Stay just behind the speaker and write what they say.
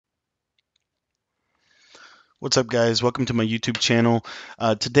What's up, guys? Welcome to my YouTube channel.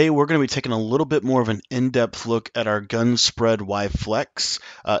 Today we're going to be taking a little bit more of an in-depth look at our gun spread Y flex.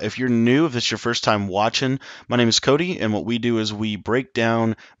 If you're new, if it's your first time watching, my name is Cody, and what we do is we break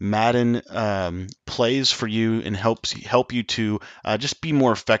down Madden plays for you and help you to just be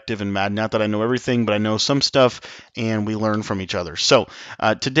more effective in Madden. Not that I know everything, but I know some stuff, and we learn from each other. So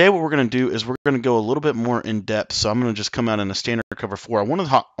today what we're going to do is we're going to go a little bit more in depth. So I'm going to just come out in a standard cover 4. I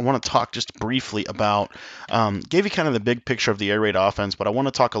want to talk just briefly about gave you kind of the big picture of the air raid offense, but I want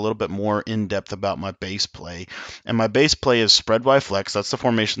to talk a little bit more in depth about my base play. And my base play is spread Y flex. That's the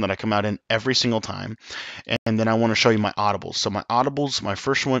formation that I come out in every single time. And then I want to show you my audibles. So my audibles, my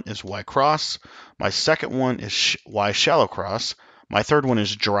first one is Y cross. My second one is Y shallow cross. My third one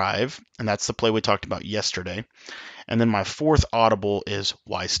is drive, and that's the play we talked about yesterday. And then my fourth audible is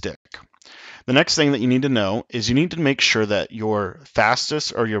Y stick. The next thing that you need to know is you need to make sure that your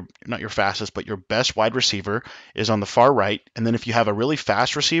fastest, or not your fastest, but your best wide receiver is on the far right. And then if you have a really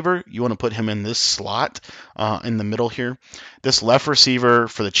fast receiver, you want to put him in this slot in the middle here. This left receiver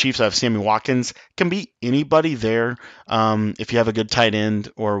for the Chiefs, I have Sammy Watkins, can be anybody there if you have a good tight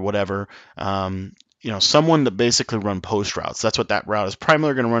end or whatever. Someone that basically run post routes. That's what that route is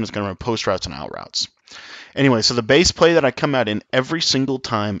primarily going to run, is going to run post routes and out routes. Anyway, so the base play that I come out in every single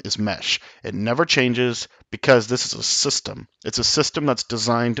time is mesh. It never changes because this is a system. It's a system that's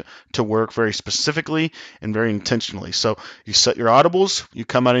designed to work very specifically and very intentionally. So you set your audibles, you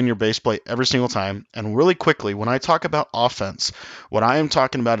come out in your base play every single time. And really quickly, when I talk about offense, what I am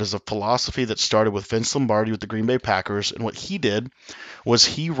talking about is a philosophy that started with Vince Lombardi with the Green Bay Packers. And what he did was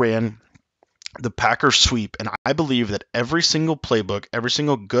he ran the Packers sweep, and I believe that every single playbook, every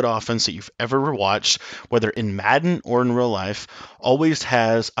single good offense that you've ever watched, whether in Madden or in real life, always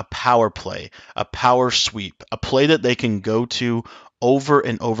has a power play, a power sweep, a play that they can go to over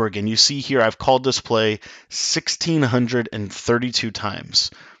and over again. You see here, I've called this play 1,632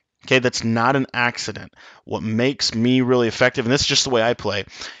 times. Okay, that's not an accident. What makes me really effective, and this is just the way I play,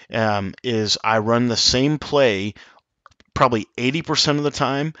 is I run the same play probably 80% of the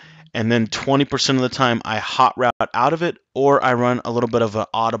time, and then 20% of the time I hot route out of it, or I run a little bit of an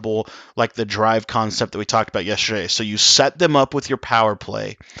audible, like the drive concept that we talked about yesterday. So you set them up with your power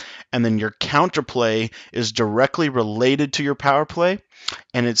play, and then your counter play is directly related to your power play,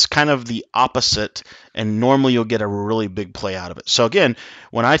 and it's kind of the opposite, and normally you'll get a really big play out of it. So again,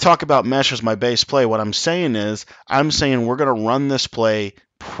 when I talk about mesh as my base play, what I'm saying is we're going to run this play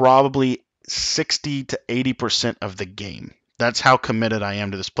probably 60 to 80% of the game. That's how committed I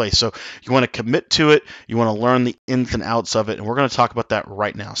am to this play. So you want to commit to it. You want to learn the ins and outs of it. And we're going to talk about that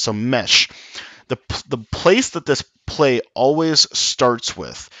right now. So mesh. The place that this play always starts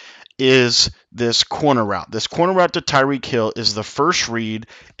with is this corner route. This corner route to Tyreek Hill is the first read.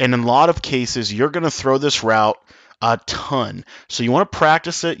 And in a lot of cases, you're going to throw this route a ton. So you want to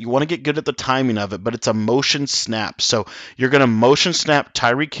practice it. You want to get good at the timing of it, but it's a motion snap. So you're going to motion snap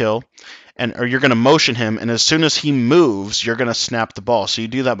Tyreek Hill, or you're going to motion him, and as soon as he moves, you're going to snap the ball. So you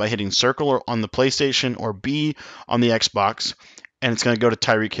do that by hitting circle or on the PlayStation or B on the Xbox, and it's going to go to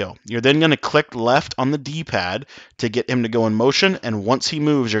Tyreek Hill. You're then going to click left on the D-pad to get him to go in motion, and once he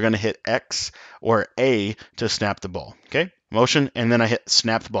moves, you're going to hit X or A to snap the ball. Okay? Motion, and then I hit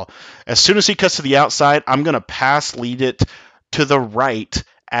snap the ball. As soon as he cuts to the outside, I'm going to pass lead it to the right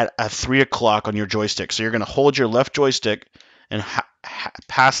at a 3 o'clock on your joystick. So you're going to hold your left joystick and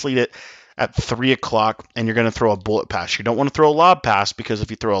pass lead it at 3 o'clock, and you're going to throw a bullet pass. You don't want to throw a lob pass, because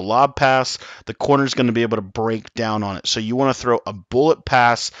if you throw a lob pass, the corner is going to be able to break down on it. So you want to throw a bullet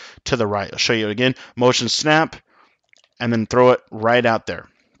pass to the right. I'll show you again. Motion snap, and then throw it right out there.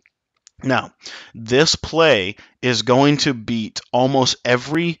 Now, this play is going to beat almost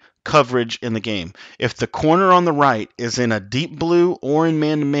every coverage in the game. If the corner on the right is in a deep blue or in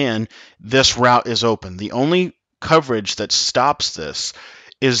man-to-man, this route is open. The only coverage that stops this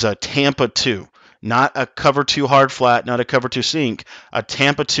is a Tampa 2, not a cover 2 hard flat, not a cover 2 sink, a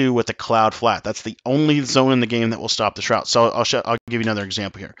Tampa 2 with a cloud flat. That's the only zone in the game that will stop this route. So I'll give you another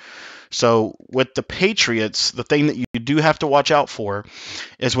example here. So with the Patriots, the thing that you do have to watch out for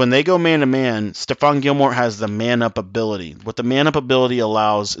is when they go man-to-man, Stephon Gilmore has the man-up ability. What the man-up ability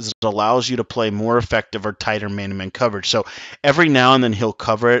allows is it allows you to play more effective or tighter man-to-man coverage. So every now and then he'll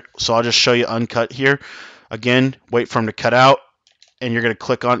cover it. So I'll just show you uncut here. Again, wait for him to cut out, and you're going to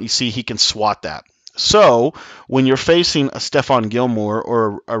click on it. You see he can swat that. So when you're facing a Stephon Gilmore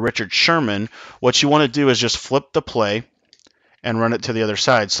or a Richard Sherman, what you want to do is just flip the play and run it to the other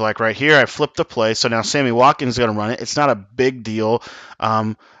side. So like right here, I flip the play. So now Sammy Watkins is going to run it. It's not a big deal,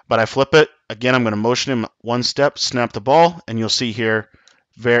 but I flip it. Again, I'm going to motion him one step, snap the ball, and you'll see here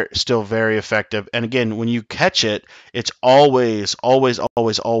still very effective. And again, when you catch it, it's always, always,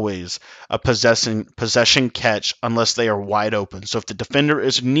 always, always a possession catch unless they are wide open. So if the defender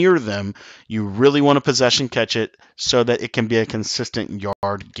is near them, you really want to possession catch it so that it can be a consistent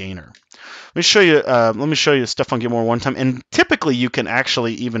yard gainer. Let me show you. Let me show you stuff on Get More one time. And typically, you can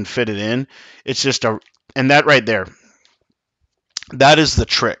actually even fit it in. It's just and that right there. That is the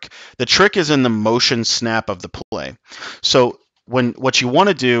trick. The trick is in the motion snap of the play. So what you want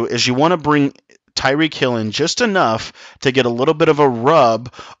to do is you want to bring Tyreek Hill in just enough to get a little bit of a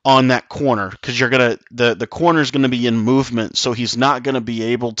rub on that corner because the corner is gonna be in movement, so he's not gonna be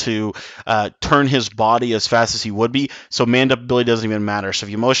able to turn his body as fast as he would be. So man-up ability doesn't even matter. So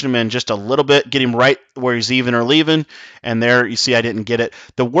if you motion him in just a little bit, get him right where he's even or leaving, and there you see I didn't get it.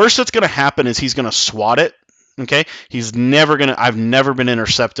 The worst that's gonna happen is he's gonna swat it. Okay, I've never been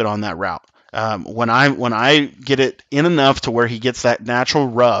intercepted on that route. When I get it in enough to where he gets that natural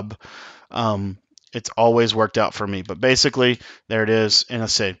rub, it's always worked out for me. But basically, there it is, and I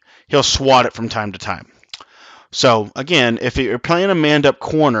say he'll swat it from time to time. So again, if you're playing a manned-up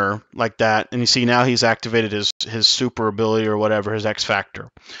corner like that, and you see now he's activated his super ability or whatever, his X factor.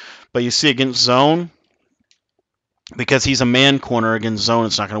 But you see against zone, because he's a man corner against zone,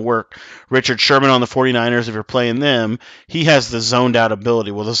 it's not going to work. Richard Sherman on the 49ers, if you're playing them, he has the zoned out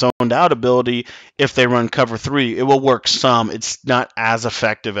ability. Well, the zoned out ability, if they run cover 3, it will work some. It's not as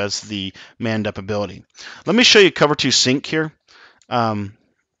effective as the manned up ability. Let me show you cover 2 sync here.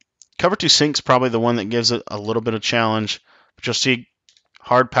 Cover 2 sync is probably the one that gives it a little bit of challenge. But you'll see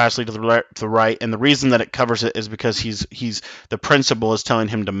hard pass lead to the right, and the reason that it covers it is because he's the principal is telling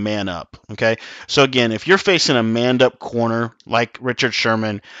him to man up. Okay, so again, if you're facing a manned up corner like Richard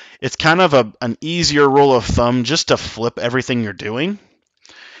Sherman, it's kind of an easier rule of thumb just to flip everything you're doing.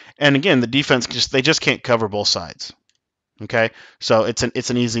 And again, the defense they just can't cover both sides. Okay, so it's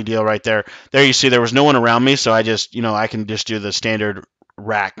an easy deal right there. There you see there was no one around me, so I just I can just do the standard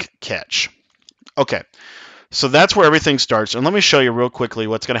rack catch. Okay. So that's where everything starts. And let me show you real quickly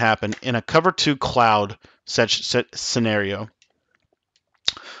what's going to happen in a cover 2 cloud scenario.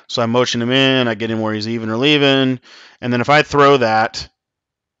 So I motion him in, I get him where he's even or leaving, and then if I throw that,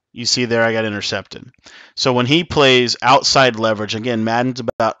 you see there I got intercepted. So when he plays outside leverage, again, Madden's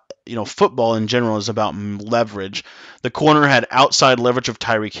about, football in general is about leverage. The corner had outside leverage of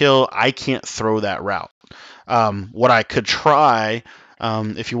Tyreek Hill. I can't throw that route. What I could try,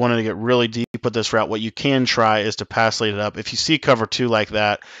 if you wanted to get really deep with this route, what you can try is to pass lead it up. If you see cover 2 like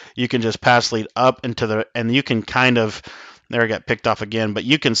that, you can just pass lead up and you can kind of, there I got picked off again, but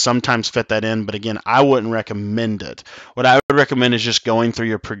you can sometimes fit that in. But again, I wouldn't recommend it. What I would recommend is just going through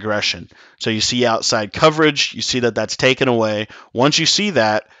your progression. So you see outside coverage, you see that that's taken away. Once you see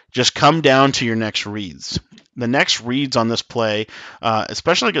that, just come down to your next reads. The next reads on this play,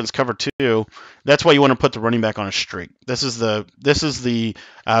 especially against cover 2, that's why you want to put the running back on a streak. This is the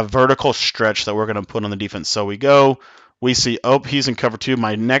vertical stretch that we're going to put on the defense. So we see, he's in cover 2.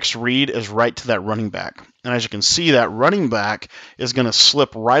 My next read is right to that running back. And as you can see, that running back is going to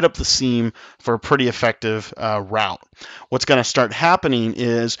slip right up the seam for a pretty effective route. What's going to start happening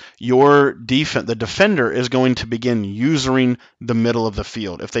is the defender is going to begin using the middle of the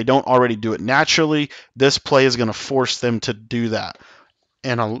field. If they don't already do it naturally, this play is going to force them to do that.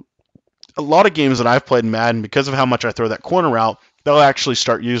 And a lot of games that I've played in Madden, because of how much I throw that corner route, they'll actually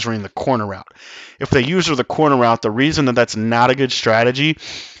start using the corner route. If they use the corner route, the reason that that's not a good strategy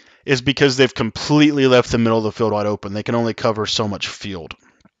is because they've completely left the middle of the field wide open. They can only cover so much field.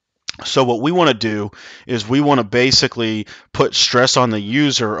 So what we want to do is we want to basically put stress on the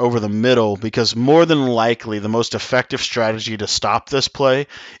user over the middle, because more than likely the most effective strategy to stop this play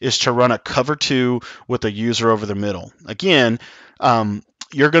is to run a cover 2 with a user over the middle. Again,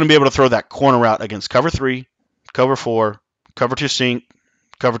 you're going to be able to throw that corner route against cover 3, cover 4, cover 2 sync,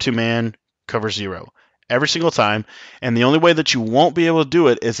 cover 2 man, cover 0. Every single time, and the only way that you won't be able to do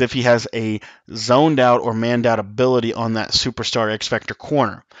it is if he has a zoned out or manned out ability on that superstar X Factor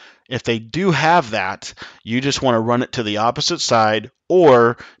corner. If they do have that, you just want to run it to the opposite side,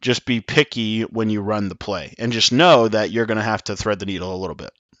 or just be picky when you run the play, and just know that you're going to have to thread the needle a little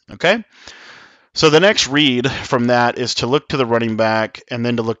bit. Okay? So the next read from that is to look to the running back and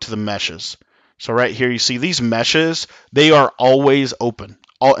then to look to the meshes. So right here you see these meshes, they are always open.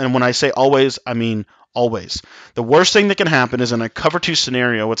 And when I say always, I mean always. The worst thing that can happen is in a cover 2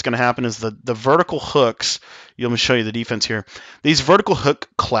 scenario, what's going to happen is the vertical hooks, let me show you the defense here. These vertical hook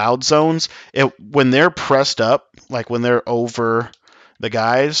cloud zones, when they're pressed up, like when they're over the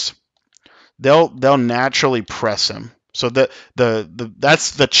guys, they'll naturally press him. So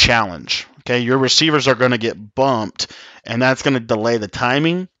that's the challenge. Okay, your receivers are going to get bumped, and that's going to delay the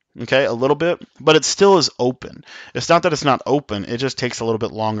timing, okay, a little bit, but it still is open. It's not that it's not open, it just takes a little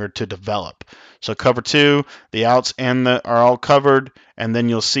bit longer to develop. So cover two, the outs and the are all covered, and then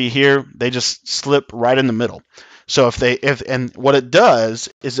you'll see here they just slip right in the middle. So if and what it does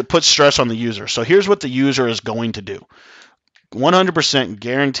is it puts stress on the user. So here's what the user is going to do. 100%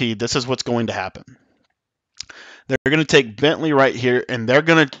 guaranteed this is what's going to happen. They're going to take Bentley right here, and they're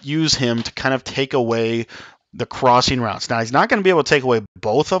going to use him to kind of take away the crossing routes. Now he's not going to be able to take away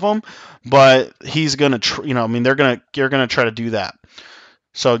both of them, but he's going to, you're going to try to do that.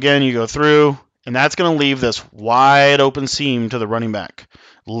 So again, you go through, and that's going to leave this wide open seam to the running back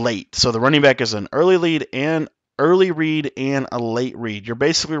late. So the running back is an early read and a late read. You're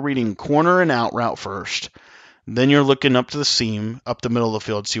basically reading corner and out route first. Then you're looking up to the seam, up the middle of the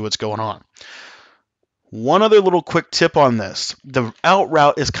field, see what's going on. One other little quick tip on this. The out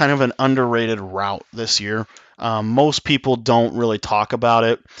route is kind of an underrated route this year. Most people don't really talk about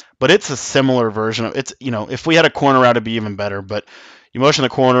it, but it's a similar version of it's. If we had a corner route, it'd be even better. But you motion the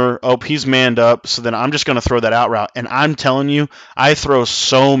corner, he's manned up, so then I'm just going to throw that out route. And I'm telling you, I throw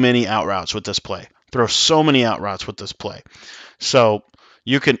so many out routes with this play. So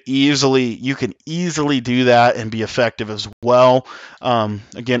you can easily do that and be effective as well.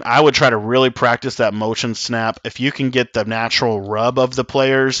 Again, I would try to really practice that motion snap. If you can get the natural rub of the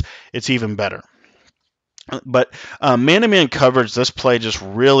players, it's even better. But man-to-man coverage, this play just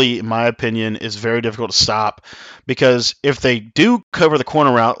really, in my opinion, is very difficult to stop, because if they do cover the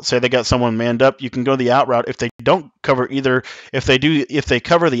corner route, say they got someone manned up, you can go the out route. If they don't cover either, if they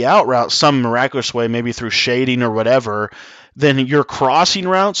cover the out route some miraculous way, maybe through shading or whatever, then your crossing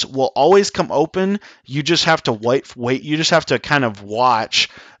routes will always come open. You just have to wait. You just have to kind of watch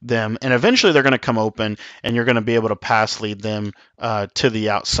them, and eventually they're going to come open, and you're going to be able to pass lead them to the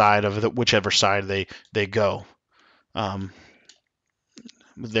outside of whichever side they go.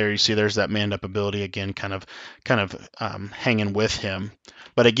 There you see, there's that manned up ability again, kind of hanging with him.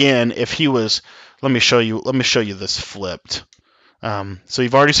 But again, if he was, let me show you this flipped. So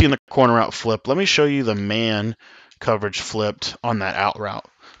you've already seen the corner route flip. Let me show you the man coverage flipped on that out route.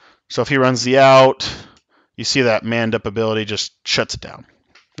 So if he runs the out, you see that manned up ability just shuts it down.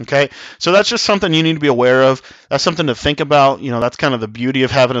 Okay, so that's just something you need to be aware of. That's something to think about. That's kind of the beauty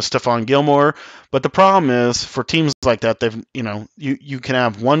of having a Stephon Gilmore. But the problem is, for teams like that, you can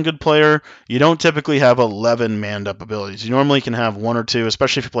have one good player. You don't typically have 11 manned up abilities. You normally can have one or two,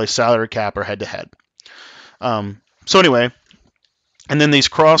 especially if you play salary cap or head to head. So anyway, and then these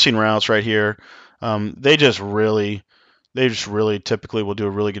crossing routes right here, they just really typically will do a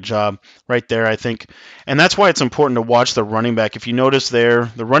really good job right there, I think. And that's why it's important to watch the running back. If you notice there,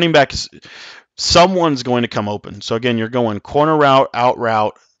 the running back someone's going to come open. So again, you're going corner route, out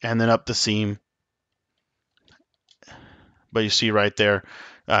route, and then up the seam. But you see right there,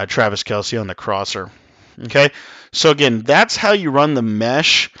 Travis Kelce on the crosser. Okay, so again, that's how you run the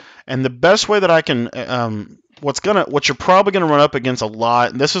mesh. And the best way that I can, what you're probably going to run up against a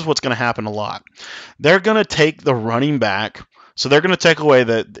lot, and this is what's going to happen a lot. They're going to take the running back. So they're going to take away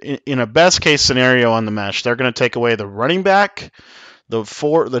in a best case scenario on the mesh, they're going to take away the running back,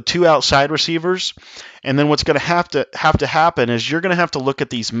 the two outside receivers, and then what's going to have to happen is you're going to have to look at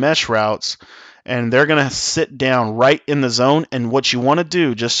these mesh routes, and they're going to sit down right in the zone. And what you want to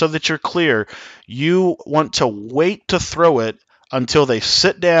do, just so that you're clear, you want to wait to throw it until they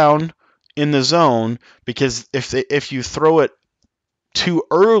sit down in the zone, because if you throw it too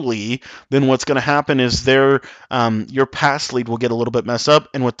early, then what's going to happen is your pass lead will get a little bit messed up.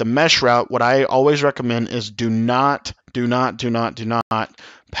 And with the mesh route, what I always recommend is do not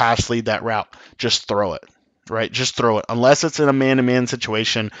pass lead that route. Just throw it. Right? Just throw it. Unless it's in a man-to-man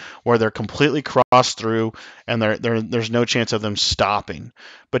situation where they're completely crossed through and there's no chance of them stopping.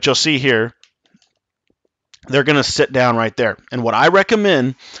 But you'll see here, they're going to sit down right there. And what I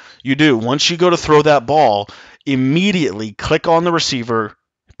recommend you do, once you go to throw that ball, immediately click on the receiver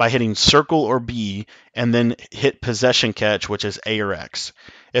by hitting circle or B, and then hit possession catch, which is A or X.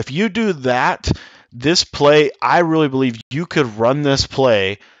 If you do that, this play, I really believe you could run this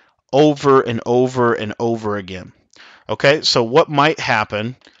play over and over and over again. Okay, so what might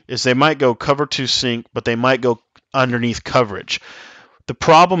happen is they might go cover two sink, but they might go underneath coverage. The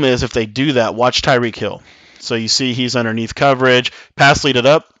problem is, if they do that, watch Tyreek Hill. So you see he's underneath coverage, pass lead it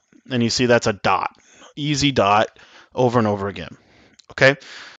up, and you see that's a dot. Easy dot over and over again. Okay?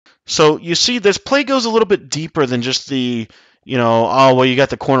 So you see this play goes a little bit deeper than just the, you got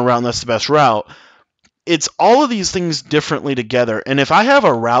the corner route and that's the best route. It's all of these things differently together. And if I have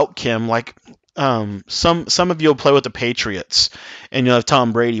a route, Kim, like some of you will play with the Patriots, and you'll have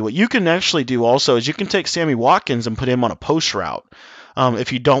Tom Brady. What you can actually do also is you can take Sammy Watkins and put him on a post route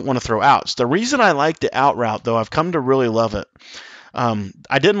if you don't want to throw outs. The reason I like the out route, though, I've come to really love it.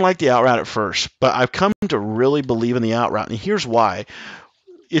 I didn't like the out route at first, but I've come to really believe in the out route, and here's why.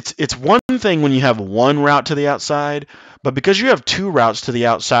 It's one thing when you have one route to the outside, but because you have two routes to the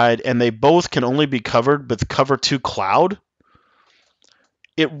outside and they both can only be covered with cover two cloud,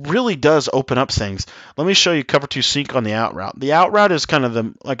 it really does open up things. Let me show you cover two sink on the out route. The out route is kind of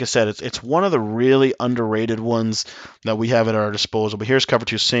the, like I said, it's one of the really underrated ones that we have at our disposal. But here's cover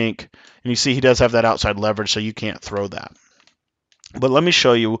two sink, and you see he does have that outside leverage, so you can't throw that. But let me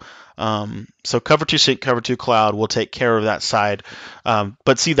show you. So cover two sink, cover two cloud will take care of that side.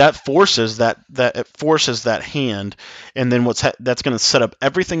 But see, that forces that it forces that hand, and then that's going to set up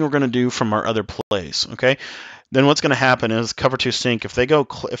everything we're going to do from our other plays. Okay. Then what's going to happen is cover two sink. If they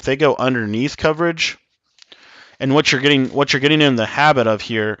go underneath coverage, and what you're getting in the habit of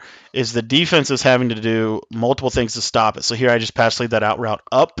here is the defense is having to do multiple things to stop it. So here I just pass lead that out route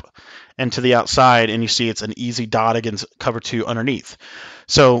up and to the outside, and you see it's an easy dot against cover two underneath.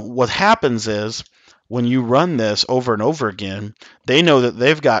 So what happens is when you run this over and over again, they know that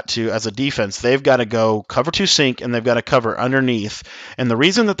they've got to, as a defense, they've got to go cover two sink and they've got to cover underneath. And the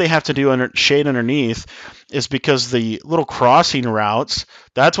reason that they have to do shade underneath is because the little crossing routes,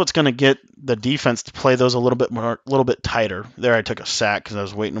 that's what's going to get the defense to play those a little bit tighter. There, I took a sack because I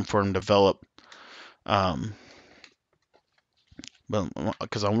was waiting for him to develop.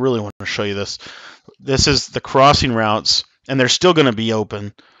 Because I really want to show you this. This is the crossing routes, and they're still going to be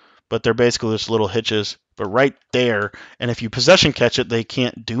open, but they're basically just little hitches. But right there, and if you possession catch it, they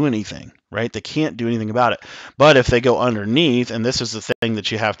can't do anything, right? They can't do anything about it. But if they go underneath, and this is the thing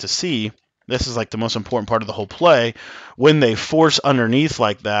that you have to see, this is like the most important part of the whole play, when they force underneath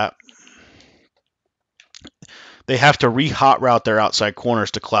like that, they have to re-hot route their outside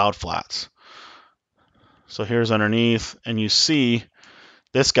corners to cloud flats. So here's underneath, and you see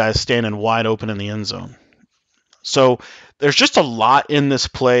this guy's standing wide open in the end zone. So there's just a lot in this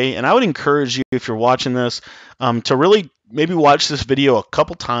play, and I would encourage you, if you're watching this, to really maybe watch this video a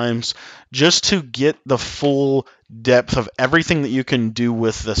couple times just to get the full depth of everything that you can do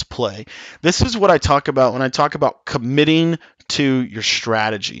with this play. This is what I talk about when I talk about committing to your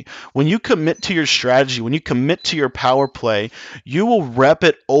strategy. When you commit to your strategy, when you commit to your power play, you will rep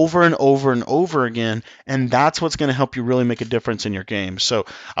it over and over and over again, and that's what's going to help you really make a difference in your game. So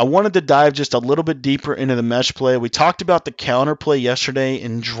I wanted to dive just a little bit deeper into the mesh play. We talked about the counter play yesterday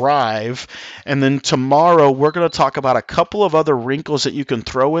in drive, and then tomorrow we're going to talk about a couple of other wrinkles that you can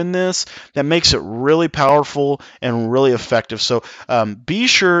throw in this that makes it really powerful and really effective. So be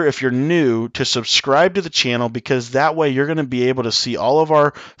sure, if you're new, to subscribe to the channel, because that way you're going to be able to see all of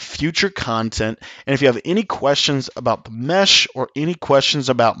our future content. And if you have any questions about the mesh or any questions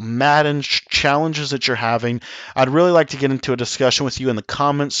about Madden challenges that you're having, I'd really like to get into a discussion with you in the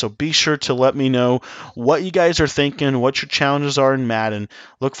comments. So be sure to let me know what you guys are thinking, what your challenges are in Madden.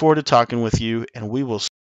 Look forward to talking with you, and we will